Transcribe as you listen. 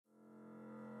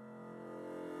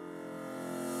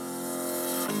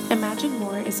Imagine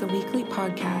More is a weekly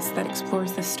podcast that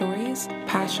explores the stories,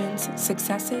 passions,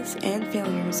 successes, and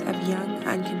failures of young,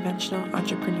 unconventional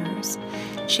entrepreneurs.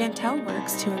 Chantel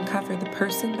works to uncover the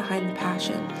person behind the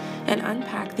passion and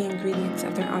unpack the ingredients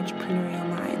of their entrepreneurial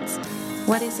minds.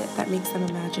 What is it that makes them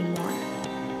imagine more?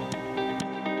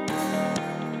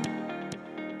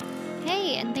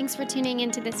 Hey, and thanks for tuning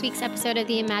into this week's episode of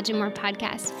the Imagine More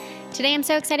podcast. Today, I'm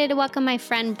so excited to welcome my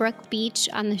friend Brooke Beach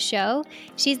on the show.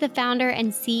 She's the founder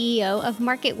and CEO of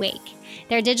Market Wake.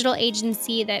 They're a digital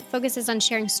agency that focuses on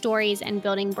sharing stories and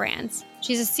building brands.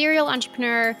 She's a serial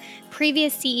entrepreneur,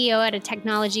 previous CEO at a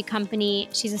technology company.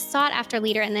 She's a sought-after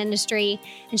leader in the industry,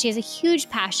 and she has a huge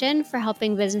passion for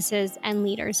helping businesses and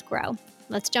leaders grow.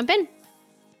 Let's jump in.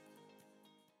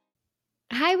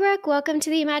 Hi, Brooke. Welcome to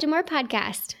the Imagine More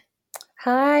podcast.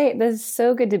 Hi, this is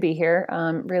so good to be here.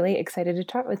 I'm really excited to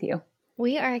talk with you.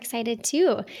 We are excited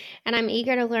too. And I'm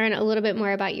eager to learn a little bit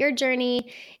more about your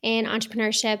journey in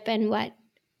entrepreneurship and what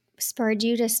spurred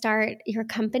you to start your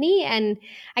company. And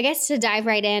I guess to dive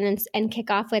right in and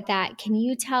kick off with that, can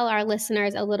you tell our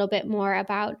listeners a little bit more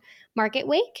about Market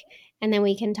Wake? And then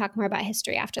we can talk more about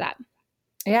history after that.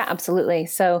 Yeah, absolutely.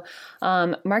 So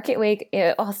Market Wake,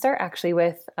 I'll start actually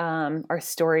with our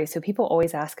story. So people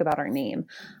always ask about our name.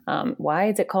 Why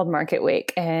is it called Market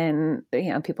Wake? And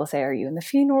people say, are you in the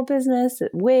funeral business?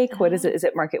 Wake? What is it? Is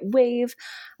it Market Wave?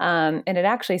 And it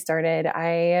actually started,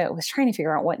 I was trying to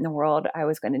figure out what in the world I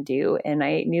was going to do. And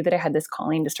I knew that I had this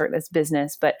calling to start this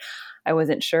business, but I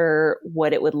wasn't sure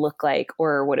what it would look like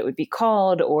or what it would be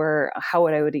called or how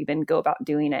I would even go about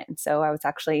doing it. And so I was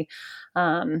actually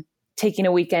taking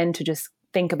a weekend to just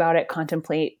think about it,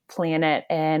 contemplate, plan it,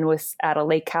 and was at a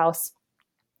lake house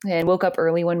and woke up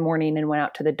early one morning and went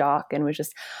out to the dock and was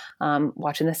just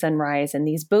watching the sunrise. And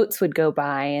these boats would go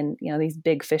by and, these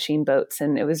big fishing boats.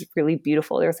 And it was really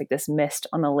beautiful. There was like this mist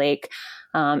on the lake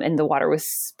and the water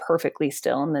was perfectly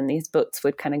still. And then these boats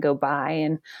would kind of go by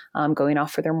and going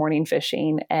off for their morning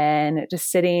fishing and just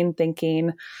sitting,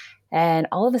 thinking. And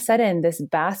all of a sudden, this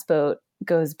bass boat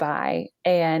goes by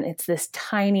and it's this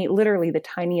tiny, literally the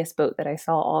tiniest boat that I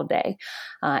saw all day.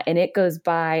 And it goes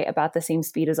by about the same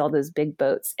speed as all those big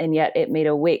boats. And yet it made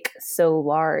a wake so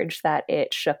large that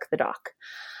it shook the dock.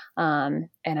 And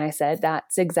I said,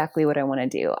 that's exactly what I want to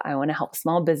do. I want to help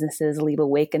small businesses leave a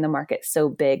wake in the market so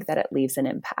big that it leaves an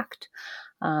impact.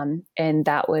 And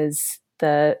that was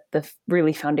the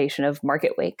really foundation of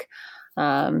Market Wake.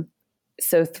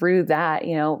 So through that,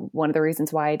 one of the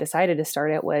reasons why I decided to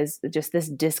start it was just this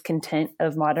discontent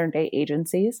of modern day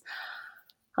agencies.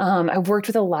 I've worked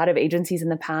with a lot of agencies in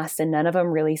the past and none of them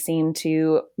really seemed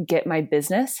to get my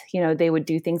business. They would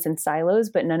do things in silos,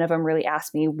 but none of them really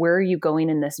asked me, where are you going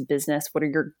in this business? What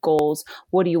are your goals?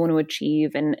 What do you want to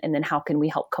achieve? And then how can we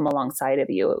help come alongside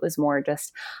of you? It was more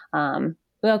just,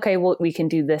 okay, well, we can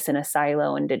do this in a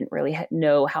silo and didn't really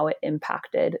know how it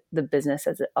impacted the business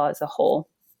as a whole.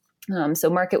 So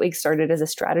Market Wake started as a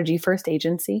strategy first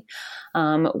agency.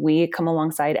 We come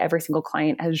alongside every single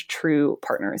client as true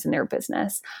partners in their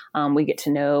business. We get to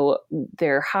know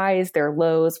their highs, their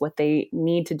lows, what they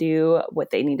need to do, what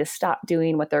they need to stop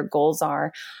doing, what their goals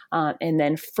are. And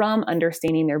then from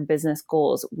understanding their business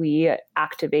goals, we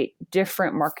activate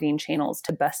different marketing channels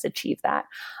to best achieve that.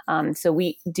 So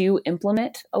we do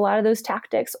implement a lot of those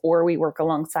tactics, or we work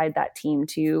alongside that team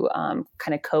to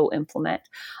kind of co-implement.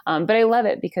 But I love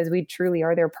it because we truly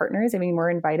are their partners. I mean, we're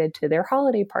invited to their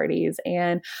holiday parties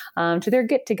and to their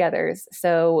get-togethers.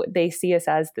 So they see us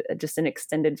as just an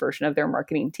extended version of their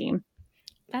marketing team.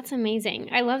 That's amazing.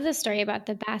 I love the story about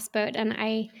the bass boat. And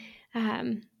I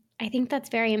think that's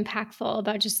very impactful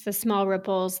about just the small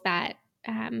ripples that,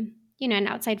 an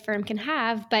outside firm can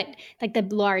have, but like the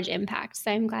large impact.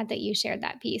 So I'm glad that you shared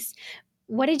that piece.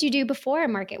 What did you do before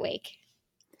Market Wake?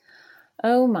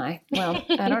 Oh my. Well,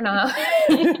 I don't know.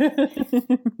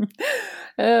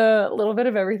 A little bit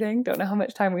of everything. Don't know how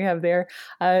much time we have there.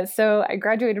 So I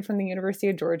graduated from the University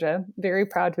of Georgia. Very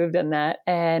proud to have done that.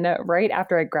 And right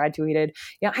after I graduated,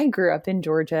 I grew up in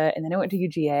Georgia and then I went to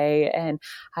UGA and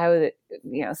I was,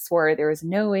 swore there was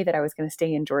no way that I was going to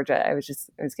stay in Georgia. I was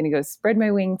going to go spread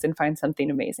my wings and find something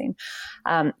amazing.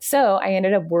 So I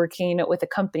ended up working with a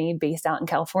company based out in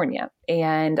California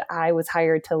and I was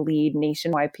hired to lead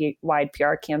nationwide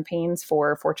PR campaigns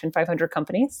for Fortune 500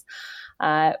 companies.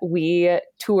 we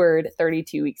toured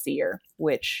 32 weeks a year,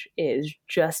 which is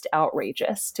just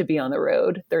outrageous to be on the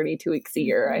road 32 weeks a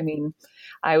year. I mean,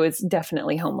 I was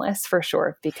definitely homeless for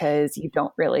sure, because you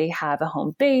don't really have a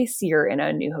home base. You're in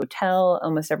a new hotel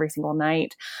almost every single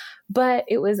night. But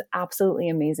it was absolutely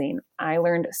amazing. I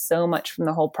learned so much from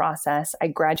the whole process. I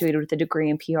graduated with a degree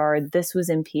in PR. This was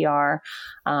in PR.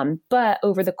 But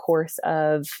over the course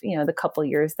of, the couple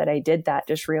years that I did that,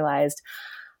 just realized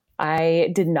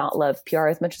I did not love PR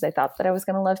as much as I thought that I was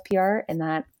going to love PR, and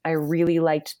that I really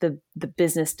liked the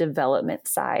business development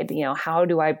side. How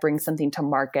do I bring something to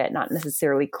market, not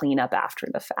necessarily clean up after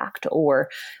the fact, or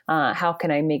how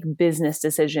can I make business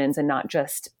decisions and not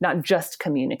just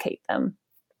communicate them?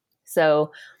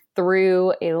 So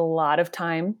through a lot of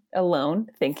time alone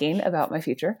thinking about my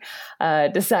future,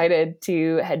 decided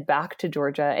to head back to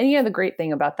Georgia. And the great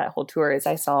thing about that whole tour is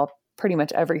I saw pretty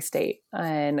much every state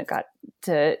and got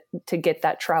to get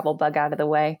that travel bug out of the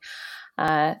way.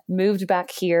 Moved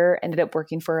back here, ended up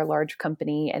working for a large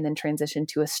company, and then transitioned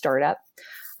to a startup.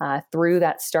 Through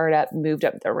that startup, moved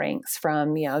up the ranks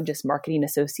from, just marketing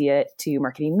associate to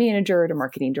marketing manager to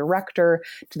marketing director,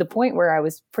 to the point where I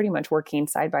was pretty much working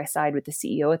side by side with the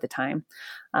CEO at the time.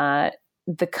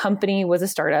 The company was a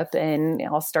startup, and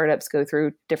all startups go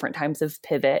through different times of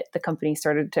pivot. The company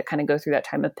started to kind of go through that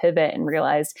time of pivot and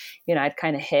realized, I'd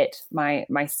kind of hit my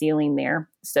ceiling there.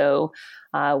 So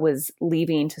was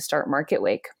leaving to start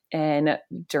MarketWake. And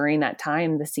during that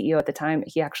time, the CEO at the time,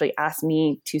 he actually asked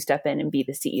me to step in and be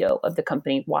the CEO of the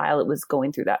company while it was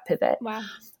going through that pivot. Wow.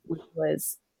 Which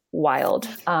was wild.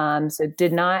 So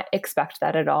did not expect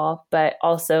that at all. But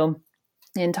also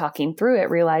in talking through it,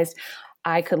 realized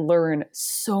I could learn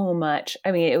so much.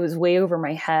 I mean, it was way over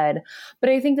my head. But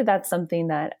I think that that's something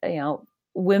that,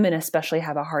 women especially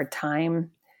have a hard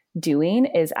time doing,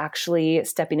 is actually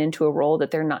stepping into a role that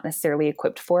they're not necessarily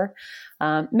equipped for.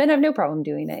 Men have no problem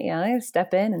doing it. They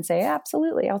step in and say,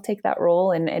 absolutely, I'll take that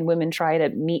role. And women try to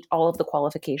meet all of the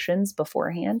qualifications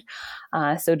beforehand.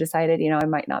 So decided, I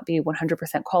might not be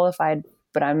 100% qualified,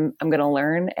 but I'm going to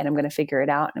learn, and I'm going to figure it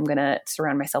out. I'm going to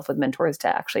surround myself with mentors to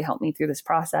actually help me through this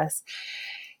process.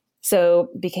 So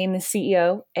became the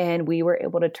CEO, and we were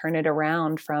able to turn it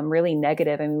around from really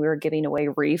negative. I mean, we were giving away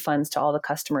refunds to all the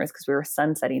customers because we were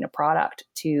sunsetting a product,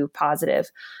 to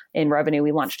positive in revenue.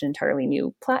 We launched an entirely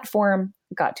new platform,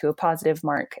 got to a positive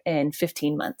mark in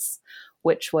 15 months,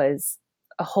 which was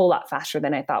a whole lot faster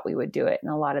than I thought we would do it.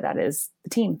 And a lot of that is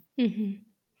the team. Mm-hmm.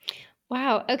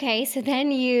 Wow. Okay. So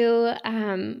then you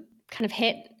kind of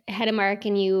hit a mark,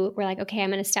 and you were like, okay, I'm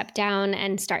going to step down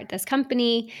and start this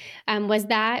company. Was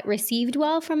that received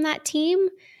well from that team?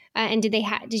 And did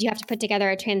you have to put together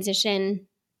a transition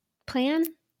plan?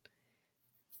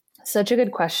 Such a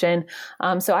good question.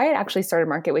 So I had actually started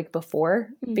MarketWake before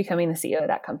becoming the CEO of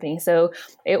that company. So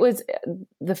it was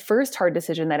the first hard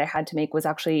decision that I had to make was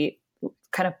actually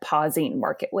kind of pausing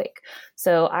MarketWake.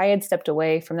 So I had stepped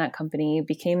away from that company,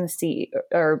 became the CEO,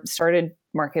 or started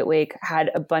MarketWake, had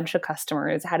a bunch of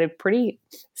customers, had a pretty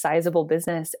sizable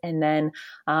business, and then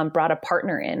brought a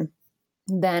partner in.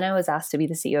 Then I was asked to be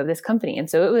the CEO of this company. And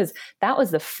so that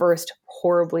was the first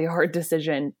horribly hard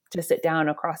decision, to sit down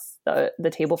across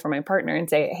the table from my partner and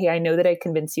say, hey, I know that I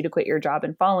convinced you to quit your job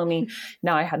and follow me.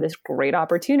 Now I have this great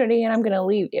opportunity, and I'm going to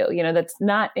leave you. That's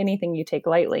not anything you take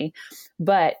lightly.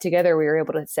 But together we were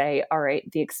able to say, all right,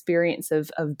 the experience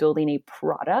of building a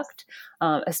product,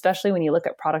 especially when you look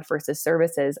at product versus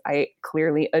services, I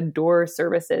clearly adore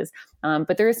services.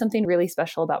 But there is something really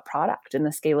special about product and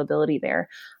the scalability there.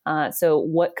 So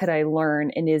what could I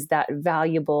learn? And is that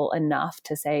valuable enough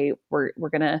to say, we're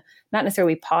going to not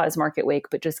necessarily pause MarketWake,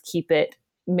 but just keep it,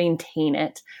 maintain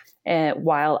it,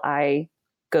 while I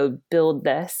go build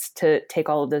this to take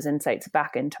all of those insights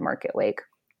back into MarketWake.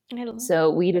 So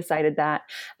we decided that,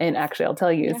 and actually I'll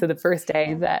tell you, so the first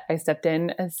day that I stepped in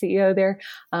as CEO there,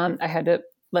 I had to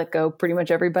let go pretty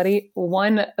much everybody.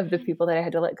 One of the people that I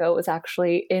had to let go was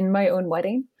actually in my own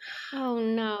wedding. Oh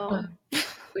no.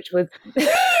 Which was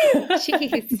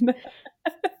Jeez.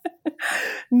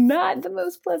 not the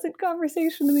most pleasant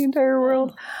conversation in the entire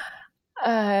world.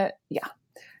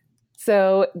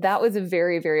 So that was a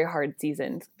very, very hard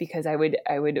season, because I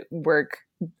would work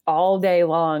all day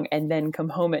long and then come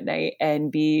home at night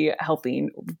and be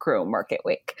helping grow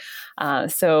MarketWake.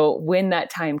 So when that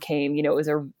time came, it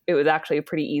was actually a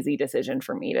pretty easy decision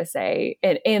for me to say,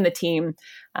 and the team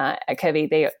at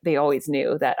Kevy, they always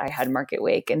knew that I had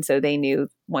MarketWake. And so they knew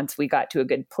once we got to a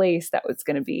good place, that was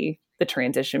going to be the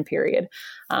transition period.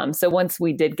 So once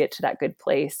we did get to that good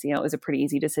place, it was a pretty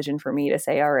easy decision for me to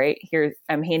say, all right, here,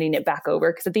 I'm handing it back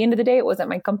over. Because at the end of the day, it wasn't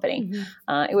my company.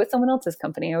 It was someone else's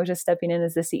company. I was just stepping in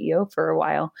as the CEO for a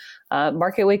while.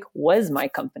 Market Wake was my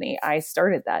company. I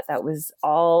started that. That was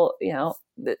all,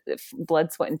 the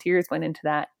blood, sweat, and tears went into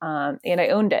that. And I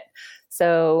owned it.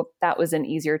 So that was an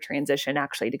easier transition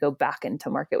actually to go back into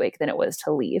Market Wake than it was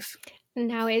to leave.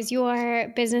 Now, is your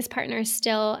business partner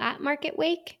still at Market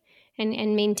Wake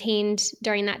and maintained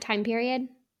during that time period?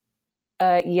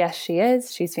 Yes, she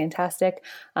is. She's fantastic.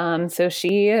 So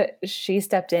she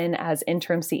stepped in as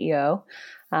interim CEO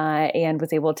and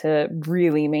was able to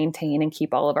really maintain and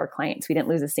keep all of our clients. We didn't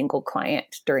lose a single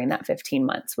client during that 15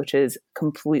 months, which is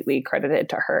completely credited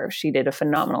to her. She did a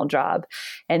phenomenal job.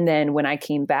 And then when I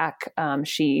came back,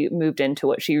 she moved into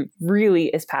what she really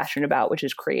is passionate about, which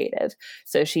is creative.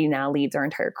 So she now leads our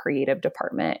entire creative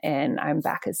department, and I'm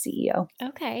back as CEO.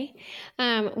 Okay.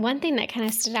 One thing that kind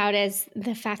of stood out is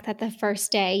the fact that the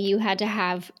first day you had to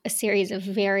have a series of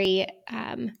very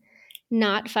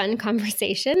not fun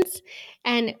conversations,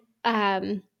 and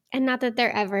not that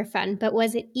they're ever fun, but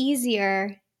was it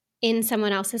easier in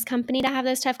someone else's company to have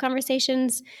those tough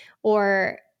conversations?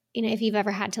 Or, if you've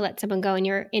ever had to let someone go and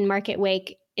you're in Market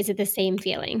Wake, is it the same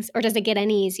feelings, or does it get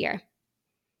any easier?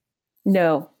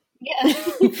 No. Yeah.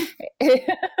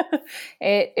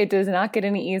 It does not get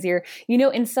any easier.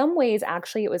 In some ways,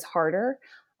 actually, it was harder.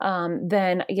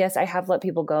 Then yes, I have let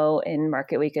people go in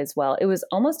Market Week as well. It was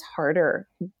almost harder,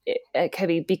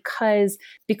 Kevin, because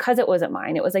it wasn't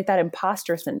mine. It was like that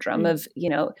imposter syndrome of,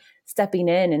 stepping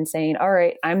in and saying, all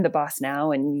right, I'm the boss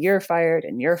now, and you're fired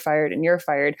and you're fired and you're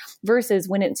fired, versus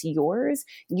when it's yours,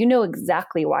 you know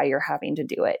exactly why you're having to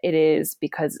do it. It is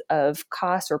because of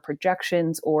costs or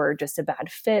projections or just a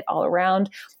bad fit all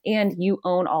around. And you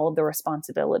own all of the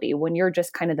responsibility. When you're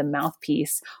just kind of the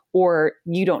mouthpiece, or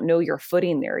you don't know your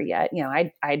footing there yet.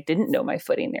 I didn't know my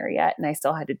footing there yet, and I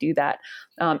still had to do that.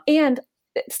 And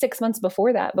 6 months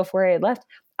before that, before I had left,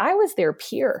 I was their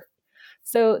peer.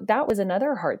 So that was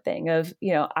another hard thing of,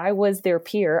 I was their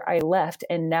peer, I left,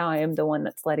 and now I am the one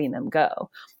that's letting them go.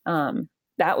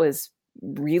 That was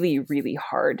really, really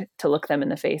hard to look them in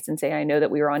the face and say, I know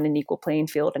that we were on an equal playing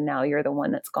field, and now you're the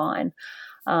one that's gone.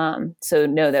 So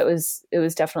no, it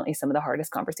was definitely some of the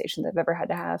hardest conversations I've ever had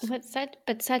to have.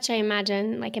 But such, I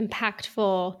imagine, like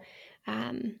impactful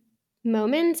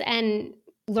moments and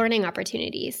learning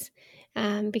opportunities.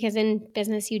 Because in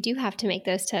business, you do have to make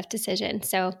those tough decisions.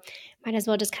 So might as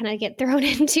well just kind of get thrown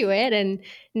into it and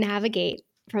navigate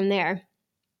from there.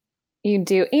 You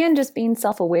do. And just being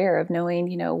self-aware of knowing,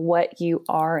 what you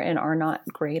are and are not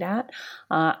great at.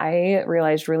 I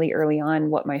realized really early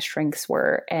on what my strengths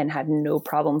were and had no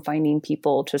problem finding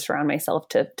people to surround myself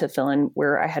to fill in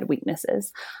where I had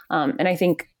weaknesses. And I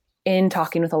think in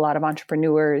talking with a lot of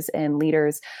entrepreneurs and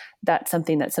leaders, that's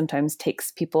something that sometimes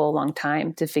takes people a long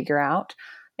time to figure out.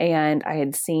 And I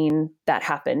had seen that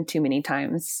happen too many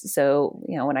times. So,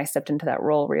 when I stepped into that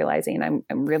role, realizing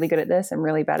I'm really good at this, I'm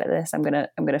really bad at this, I'm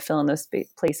gonna fill in those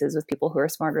places with people who are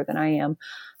smarter than I am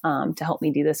to help me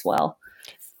do this well.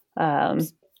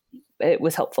 It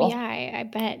was helpful. Yeah, I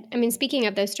bet. I mean, speaking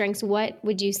of those strengths, what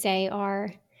would you say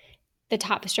are the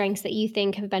top strengths that you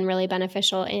think have been really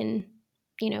beneficial in,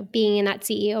 being in that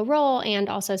CEO role and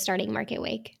also starting Market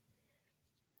Wake?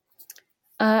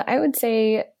 I would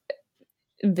say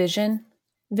vision.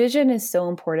 Vision is so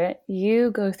important. You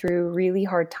go through really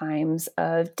hard times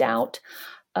of doubt,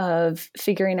 of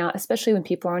figuring out, especially when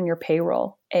people are on your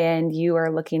payroll and you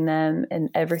are looking them in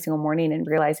every single morning and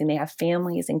realizing they have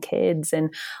families and kids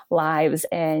and lives,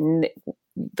 and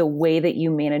the way that you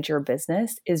manage your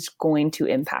business is going to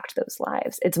impact those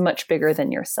lives. It's much bigger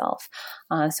than yourself.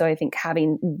 So I think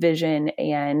having vision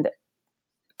and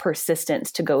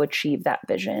persistence to go achieve that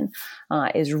vision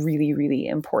is really, really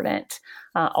important.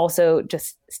 Also,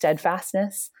 just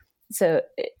steadfastness. So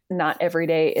not every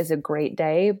day is a great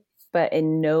day, but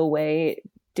in no way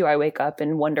do I wake up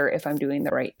and wonder if I'm doing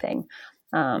the right thing.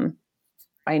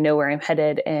 I know where I'm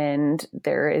headed, and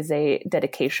there is a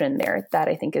dedication there that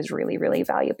I think is really, really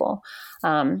valuable.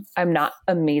 I'm not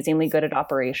amazingly good at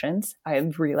operations.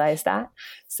 I've realized that.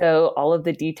 So all of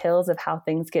the details of how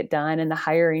things get done and the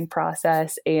hiring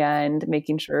process and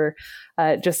making sure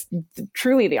just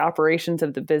truly the operations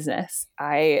of the business,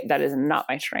 that is not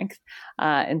my strength.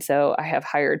 And so I have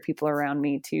hired people around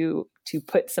me to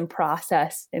put some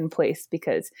process in place,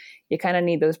 because you kind of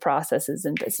need those processes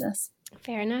in business.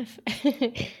 Fair enough.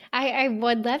 I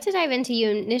would love to dive into, you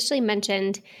initially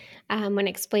mentioned when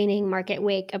explaining Market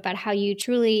Wake about how you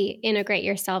truly integrate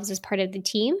yourselves as part of the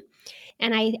team.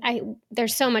 And I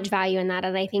there's so much value in that.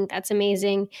 And I think that's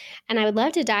amazing. And I would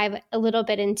love to dive a little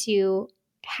bit into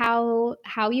how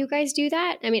you guys do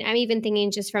that. I mean, I'm even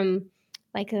thinking just from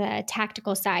like the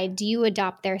tactical side, do you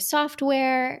adopt their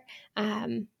software?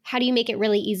 How do you make it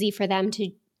really easy for them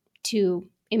to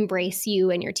embrace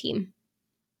you and your team?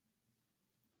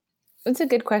 It's a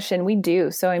good question. We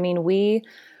do. So, I mean, we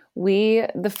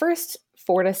the first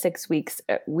 4 to 6 weeks,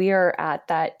 we are at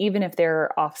that, even if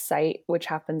they're off site, which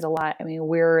happens a lot. I mean,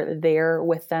 we're there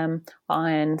with them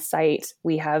on site.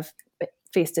 We have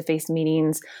face-to-face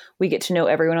meetings. We get to know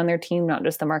everyone on their team, not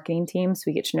just the marketing team. So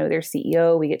we get to know their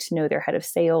CEO, we get to know their head of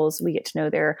sales, we get to know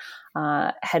their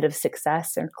head of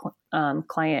success and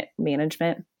client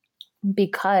management.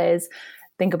 Because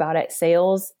think about it,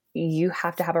 sales, you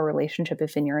have to have a relationship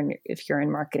if you're in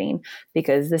marketing,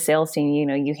 because the sales team,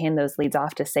 you hand those leads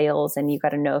off to sales and you got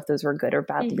to know if those were good or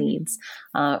bad leads.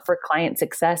 For client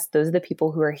success, those are the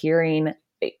people who are hearing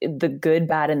the good,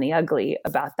 bad, and the ugly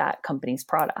about that company's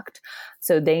product.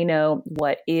 So they know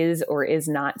what is or is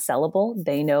not sellable.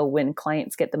 They know when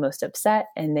clients get the most upset,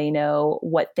 and they know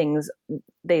what things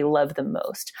they love the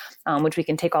most, which we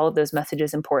can take all of those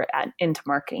messages and pour it into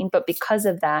marketing. But because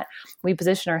of that, we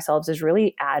position ourselves as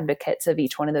really advocates of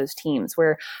each one of those teams,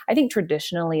 where I think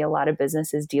traditionally a lot of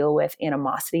businesses deal with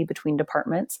animosity between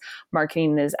departments.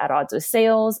 Marketing is at odds with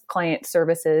sales. Client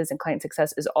services and client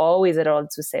success is always at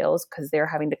odds with sales because they're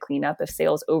having to clean up if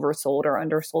sales oversold or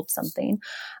undersold something.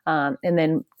 And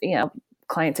then,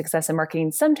 client success and marketing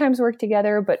sometimes work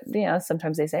together, but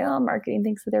sometimes they say, oh, marketing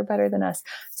thinks that they're better than us.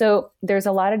 So there's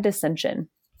a lot of dissension,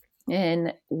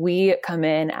 and we come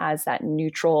in as that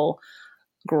neutral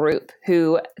group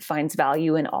who finds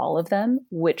value in all of them,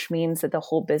 which means that the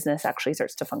whole business actually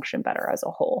starts to function better as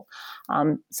a whole.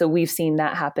 So we've seen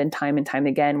that happen time and time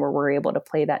again, where we're able to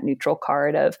play that neutral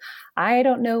card of, I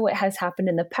don't know what has happened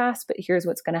in the past, but here's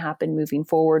what's going to happen moving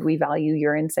forward. We value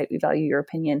your insight. We value your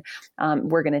opinion.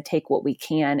 We're going to take what we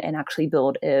can and actually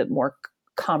build a more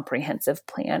comprehensive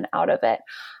plan out of it.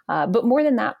 But more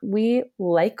than that, we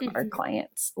like our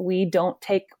clients. We don't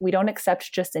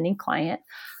accept just any client.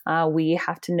 We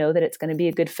have to know that it's going to be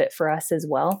a good fit for us as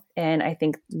well. And I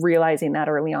think realizing that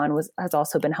early on has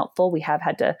also been helpful. We have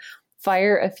had to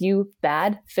fire a few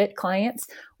bad fit clients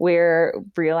where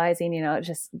realizing,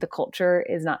 just the culture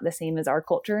is not the same as our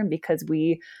culture. And because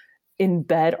we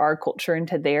embed our culture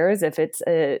into theirs, if it's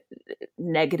a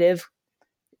negative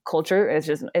culture,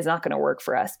 is not going to work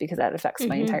for us, because that affects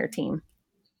my entire team.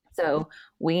 So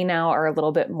we now are a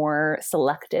little bit more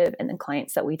selective in the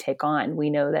clients that we take on.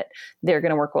 We know that they're going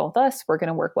to work well with us. We're going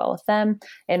to work well with them.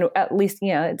 And at least,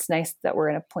 it's nice that we're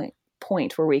in a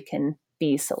point where we can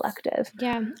be selective.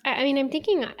 Yeah. I mean, I'm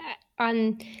thinking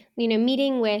on,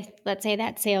 meeting with, let's say,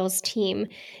 that sales team.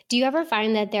 Do you ever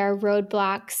find that there are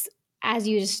roadblocks as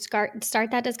you start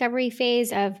that discovery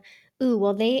phase of, ooh,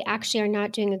 well, they actually are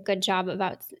not doing a good job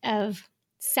of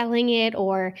selling it,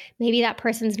 or maybe that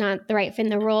person's not the right fit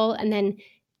in the role? And then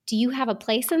do you have a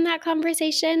place in that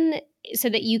conversation so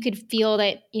that you could feel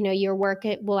that, your work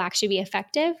will actually be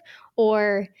effective?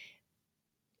 Or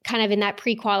kind of in that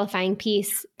pre-qualifying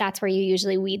piece, that's where you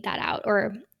usually weed that out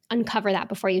or uncover that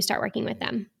before you start working with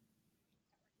them?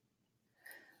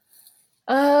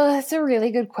 That's a really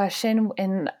good question.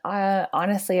 And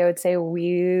honestly, I would say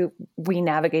we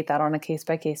navigate that on a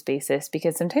case-by-case basis,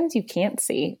 because sometimes you can't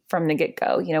see from the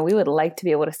get-go. We would like to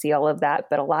be able to see all of that,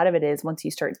 but a lot of it is once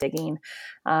you start digging.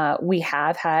 We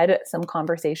have had some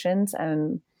conversations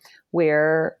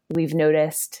where we've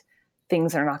noticed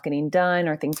things are not getting done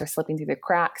or things are slipping through the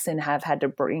cracks, and have had to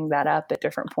bring that up at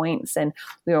different points. And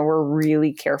we're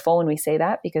really careful when we say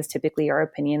that, because typically our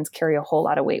opinions carry a whole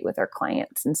lot of weight with our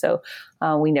clients. And so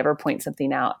we never point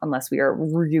something out unless we are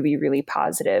really, really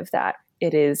positive that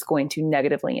it is going to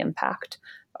negatively impact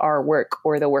our work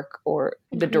or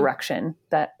the direction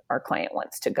that our client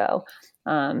wants to go.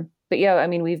 But yeah, I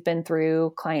mean, we've been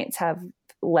through, clients have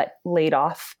laid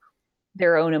off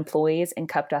their own employees and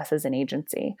kept us as an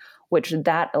agency, which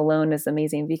that alone is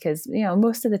amazing, because,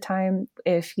 most of the time,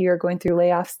 if you're going through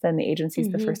layoffs, then the agency is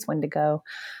the first one to go.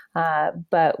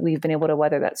 But we've been able to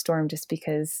weather that storm just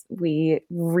because we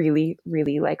really,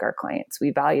 really like our clients.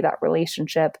 We value that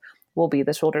relationship. We'll be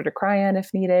the shoulder to cry on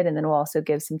if needed. And then we'll also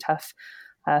give some tough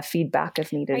feedback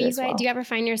if needed as well. Do you ever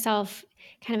find yourself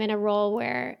kind of in a role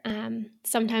where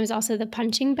sometimes also the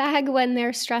punching bag when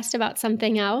they're stressed about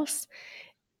something else?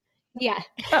 Yeah.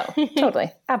 Oh,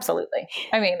 totally. Absolutely.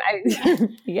 I mean,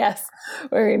 yes.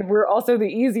 I mean, we're also the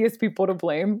easiest people to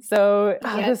blame. So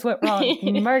this went wrong.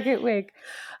 Market Wake.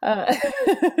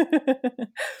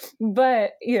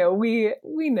 But,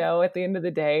 we know at the end of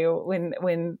the day,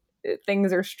 when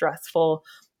things are stressful.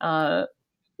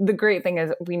 The great thing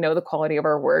is we know the quality of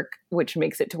our work, which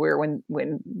makes it to where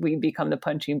when we become the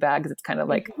punching bags, it's kind of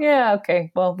like, yeah,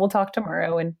 okay, well, we'll talk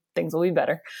tomorrow and things will be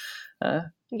better. So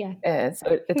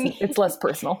it's less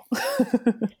personal.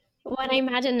 Well, and I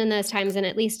imagine in those times, and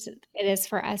at least it is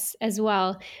for us as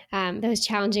well, those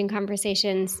challenging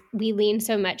conversations, we lean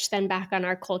so much then back on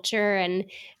our culture, and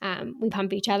we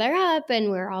pump each other up, and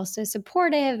we're also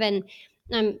supportive. And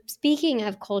speaking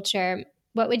of culture,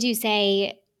 what would you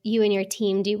say you and your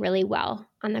team do really well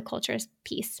on the culture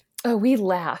piece? Oh, we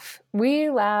laugh.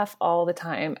 We laugh all the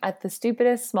time at the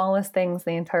stupidest, smallest things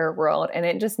in the entire world. And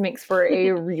it just makes for a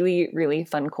really, really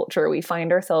fun culture. We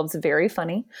find ourselves very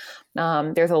funny.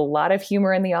 There's a lot of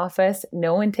humor in the office.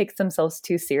 No one takes themselves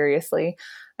too seriously.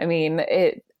 I mean,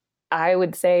 I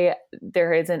would say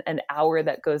there isn't an hour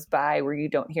that goes by where you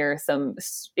don't hear some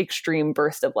extreme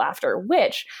burst of laughter,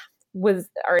 which was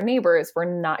our neighbors were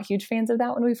not huge fans of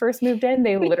that when we first moved in.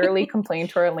 They literally complained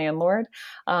to our landlord.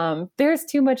 There's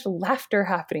too much laughter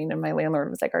happening. And my landlord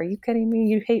was like, are you kidding me?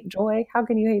 You hate joy? How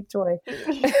can you hate joy?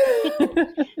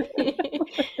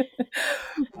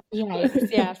 Yikes.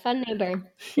 Yeah, fun neighbor.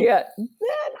 Yeah,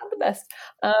 not the best.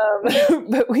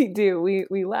 But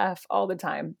we laugh all the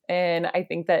time. And I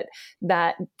think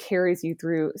that carries you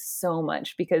through so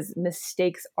much because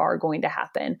mistakes are going to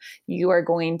happen. You are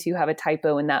going to have a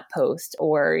typo in that post,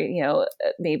 or,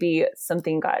 maybe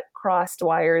something got crossed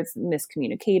wires,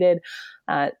 miscommunicated.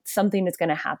 Something is going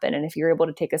to happen. And if you're able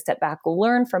to take a step back,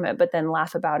 learn from it, but then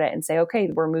laugh about it and say, okay,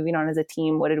 we're moving on as a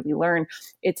team. What did we learn?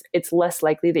 It's less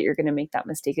likely that you're going to make that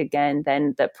mistake again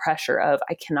than the pressure of,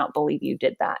 I cannot believe you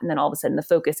did that. And then all of a sudden the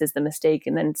focus is the mistake.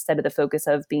 And then instead of the focus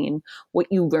of being what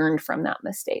you learned from that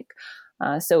mistake.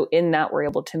 So in that, we're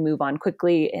able to move on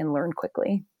quickly and learn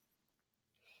quickly.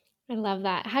 I love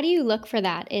that. How do you look for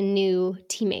that in new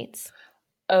teammates?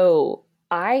 Oh,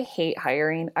 I hate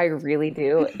hiring. I really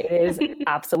do. It is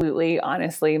absolutely,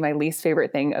 honestly, my least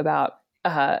favorite thing about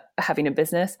having a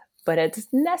business, but it's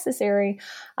necessary.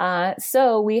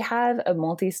 So we have a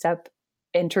multi-step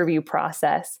interview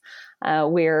process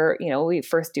where, we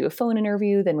first do a phone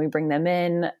interview, then we bring them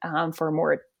in for a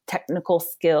more technical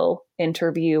skill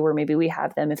interview, where maybe we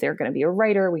have them, if they're going to be a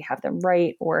writer, we have them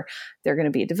write, or they're going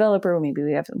to be a developer, maybe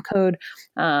we have them code.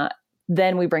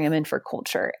 Then we bring them in for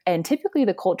culture. And typically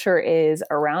the culture is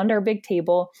around our big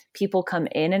table. People come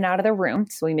in and out of the room.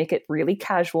 So we make it really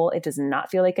casual. It does not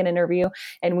feel like an interview.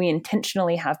 And we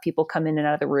intentionally have people come in and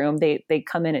out of the room. They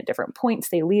come in at different points.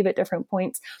 They leave at different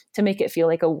points to make it feel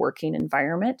like a working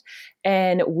environment.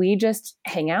 And we just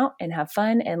hang out and have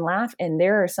fun and laugh. And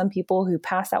there are some people who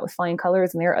pass out with flying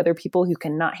colors, and there are other people who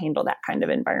cannot handle that kind of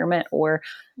environment, or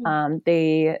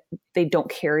they don't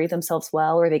carry themselves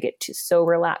well, or they get so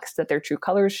relaxed that their true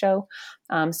colors show.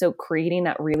 So creating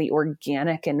that really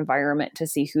organic environment to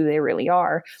see who they really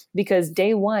are, because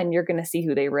day one, you're going to see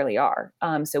who they really are.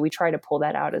 So we try to pull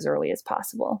that out as early as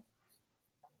possible.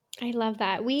 I love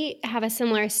that. We have a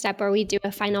similar step where we do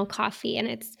a final coffee, and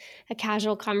it's a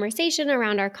casual conversation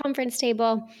around our conference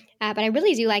table. But I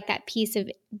really do like that piece of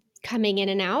coming in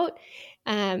and out.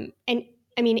 And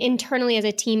I mean, internally as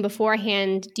a team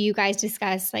beforehand, do you guys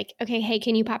discuss like, okay, hey,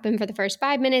 can you pop in for the first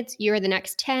 5 minutes? You're the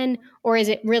next 10, or is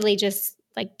it really just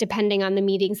like depending on the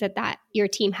meetings that your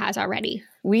team has already?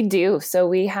 We do. So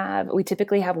we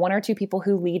typically have one or two people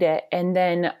who lead it. And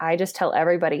then I just tell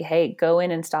everybody, hey, go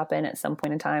in and stop in at some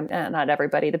point in time. Not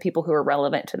everybody, the people who are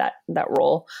relevant to that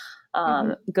role.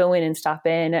 Go in and stop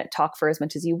in, talk for as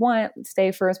much as you want,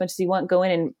 stay for as much as you want, go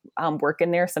in and work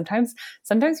in there. Sometimes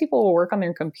people will work on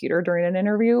their computer during an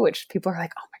interview, which people are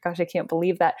like, oh my gosh, I can't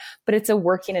believe that. But it's a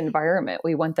working environment.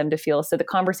 We want them to feel, so the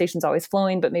conversation's always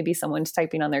flowing, but maybe someone's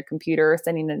typing on their computer,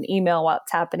 sending an email while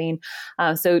it's happening.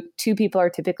 So two people are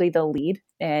typically the lead,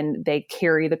 and they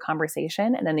carry the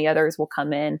conversation, and then the others will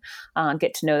come in,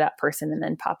 get to know that person, and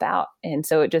then pop out. And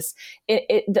so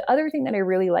the other thing that I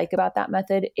really like about that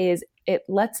method is it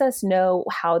lets us know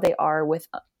how they are with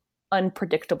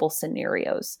unpredictable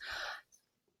scenarios.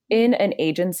 In an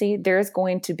agency, there's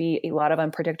going to be a lot of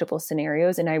unpredictable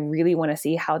scenarios, and I really want to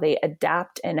see how they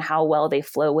adapt and how well they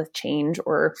flow with change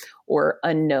or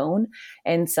unknown.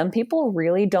 And some people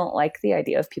really don't like the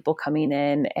idea of people coming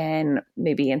in and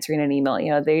maybe answering an email.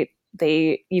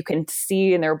 You can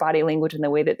see in their body language and the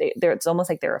way that it's almost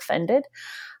like they're offended,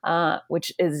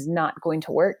 which is not going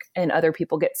to work. And other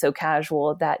people get so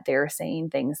casual that they're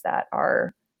saying things that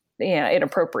are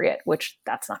inappropriate, which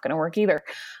that's not going to work either.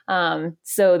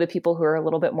 So the people who are a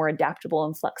little bit more adaptable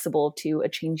and flexible to a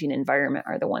changing environment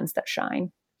are the ones that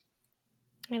shine.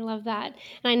 I love that.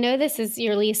 And I know this is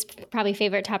your least probably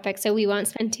favorite topic, so we won't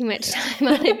spend too much time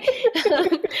on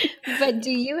it. But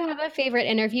do you have a favorite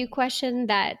interview question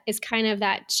that is kind of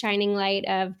that shining light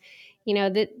of,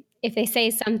 that if they say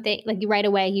something like right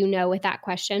away, with that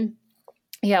question?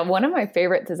 Yeah, one of my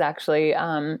favorites is actually,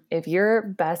 if your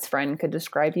best friend could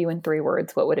describe you in 3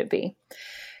 words, what would it be?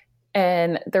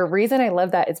 And the reason I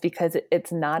love that is because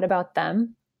it's not about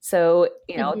them. So,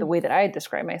 the way that I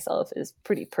describe myself is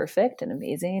pretty perfect and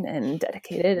amazing and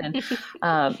dedicated.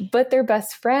 And, but their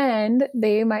best friend,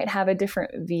 they might have a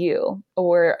different view,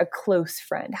 or a close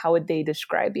friend. How would they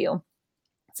describe you?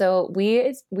 So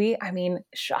we,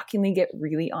 shockingly get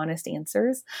really honest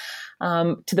answers,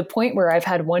 to the point where I've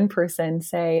had one person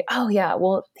say, "Oh yeah,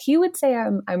 well, he would say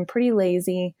I'm pretty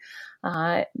lazy,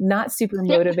 not super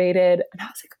motivated." And I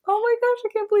was like, "Oh my gosh, I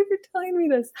can't believe you're telling me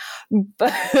this."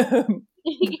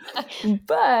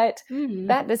 But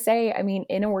that to say,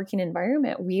 in a working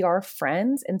environment, we are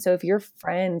friends. And so if your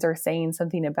friends are saying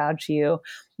something about you,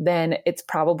 then it's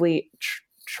probably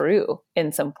true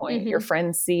in some point. Your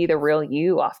friends see the real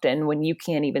you often when you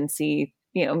can't even see,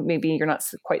 maybe you're not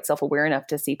quite self-aware enough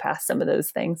to see past some of those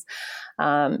things.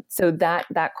 So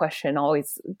that question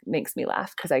always makes me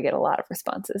laugh because I get a lot of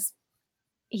responses.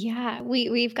 Yeah,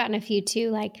 we've gotten a few too,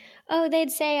 like, oh,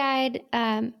 they'd say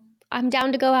I'm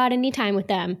down to go out anytime with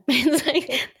them. It's like,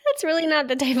 that's really not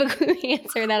the type of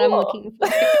answer that I'm looking for.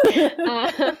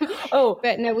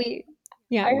 But no,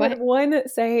 I had one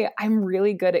say, "I'm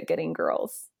really good at getting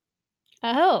girls."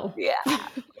 Oh, yeah.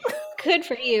 Good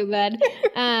for you, bud.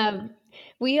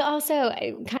 We also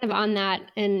kind of on that,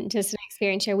 and just an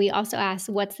experience here, we also asked,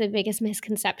 what's the biggest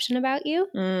misconception about you?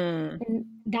 And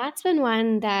that's been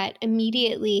one that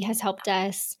immediately has helped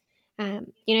us.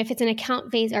 If it's an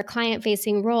account-based or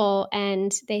client-facing role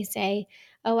and they say,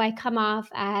 "Oh, I come off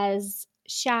as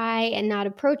shy and not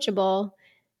approachable,"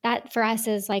 that for us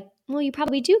is like, well, you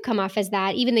probably do come off as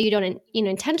that, even though you don't,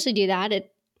 intentionally do that.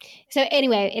 So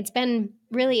anyway, it's been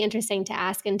really interesting to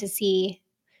ask and to see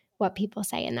what people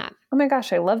say in that. Oh my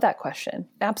gosh, I love that question.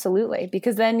 Absolutely.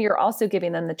 Because then you're also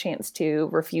giving them the chance to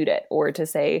refute it or to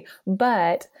say,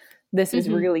 "But this is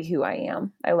really who I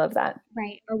am." I love that.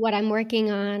 Right. Or what I'm working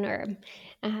on, or,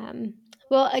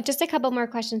 well, just a couple more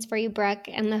questions for you, Brooke.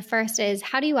 And the first is,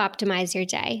 how do you optimize your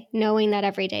day, knowing that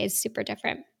every day is super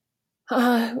different?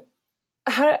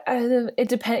 It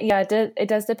depends. Yeah, it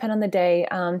does depend on the day.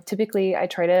 Typically I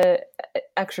try to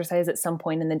exercise at some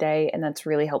point in the day, and that's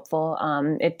really helpful.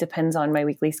 It depends on my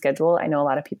weekly schedule. I know a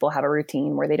lot of people have a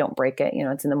routine where they don't break it.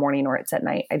 It's in the morning or it's at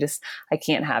night. I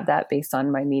can't have that based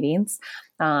on my meetings.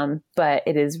 But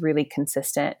it is really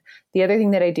consistent. The other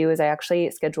thing that I do is I actually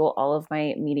schedule all of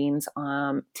my meetings,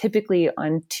 typically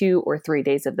on 2 or 3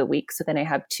 days of the week. So then I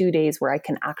have 2 days where I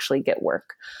can actually get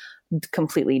work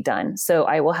completely done. So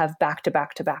I will have back to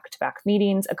back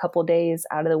meetings a couple days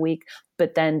out of the week,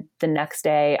 but then the next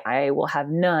day I will have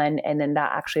none. And then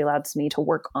that actually allows me to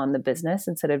work on the business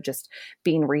instead of just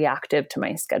being reactive to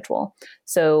my schedule.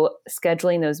 So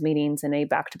scheduling those meetings in a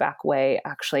back-to-back way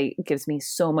actually gives me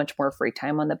so much more free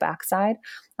time on the backside,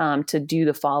 to do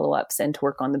the follow-ups and to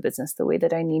work on the business the way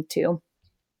that I need to.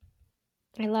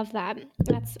 I love that.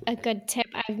 That's a good tip.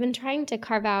 I've been trying to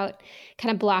carve out,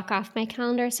 kind of block off my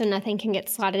calendar so nothing can get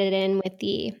slotted in with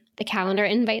the calendar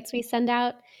invites we send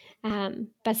out.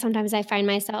 But sometimes I find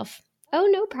myself, oh,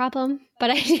 no problem.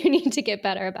 But I do need to get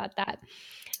better about that.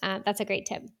 That's a great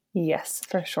tip. Yes,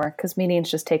 for sure. Because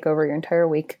meetings just take over your entire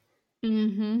week.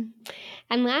 And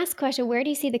last question, where do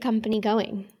you see the company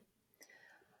going?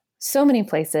 So many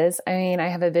places. I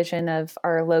have a vision of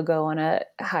our logo on a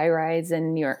high rise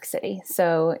in New York City.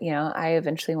 So, I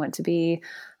eventually want to be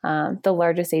the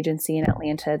largest agency in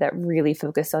Atlanta that really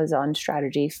focuses on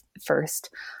strategy first.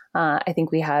 I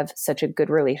think we have such a good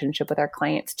relationship with our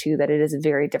clients too, that it is a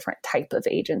very different type of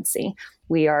agency.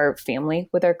 We are family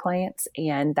with our clients,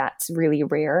 and that's really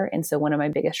rare. And so one of my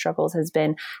biggest struggles has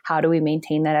been, how do we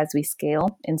maintain that as we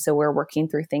scale? And so we're working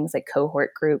through things like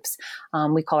cohort groups.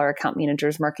 We call our account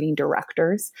managers marketing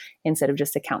directors instead of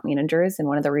just account managers. And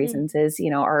one of the reasons is,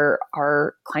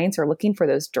 our clients are looking for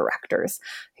those directors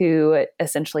who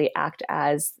essentially act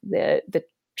as the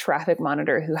traffic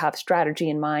monitor, who have strategy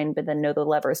in mind, but then know the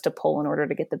levers to pull in order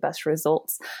to get the best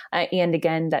results. And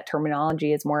again, that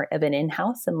terminology is more of an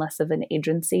in-house and less of an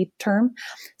agency term.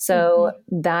 So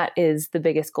that is the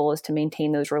biggest goal, is to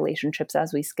maintain those relationships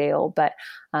as we scale. But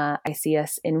I see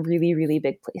us in really, really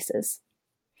big places.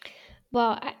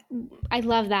 Well, I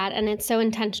love that. And it's so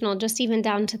intentional, just even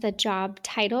down to the job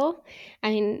title.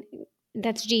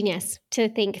 That's genius to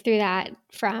think through that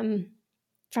from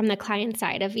from the client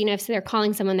side of, if they're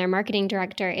calling someone their marketing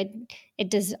director, it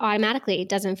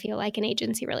doesn't feel like an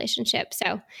agency relationship.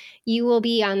 So you will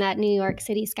be on that New York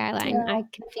City skyline. Yeah. I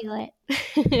can feel it.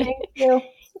 Thank you.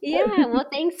 Yeah. Well,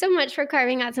 thanks so much for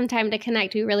carving out some time to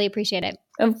connect. We really appreciate it.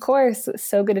 Of course.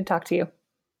 So good to talk to you.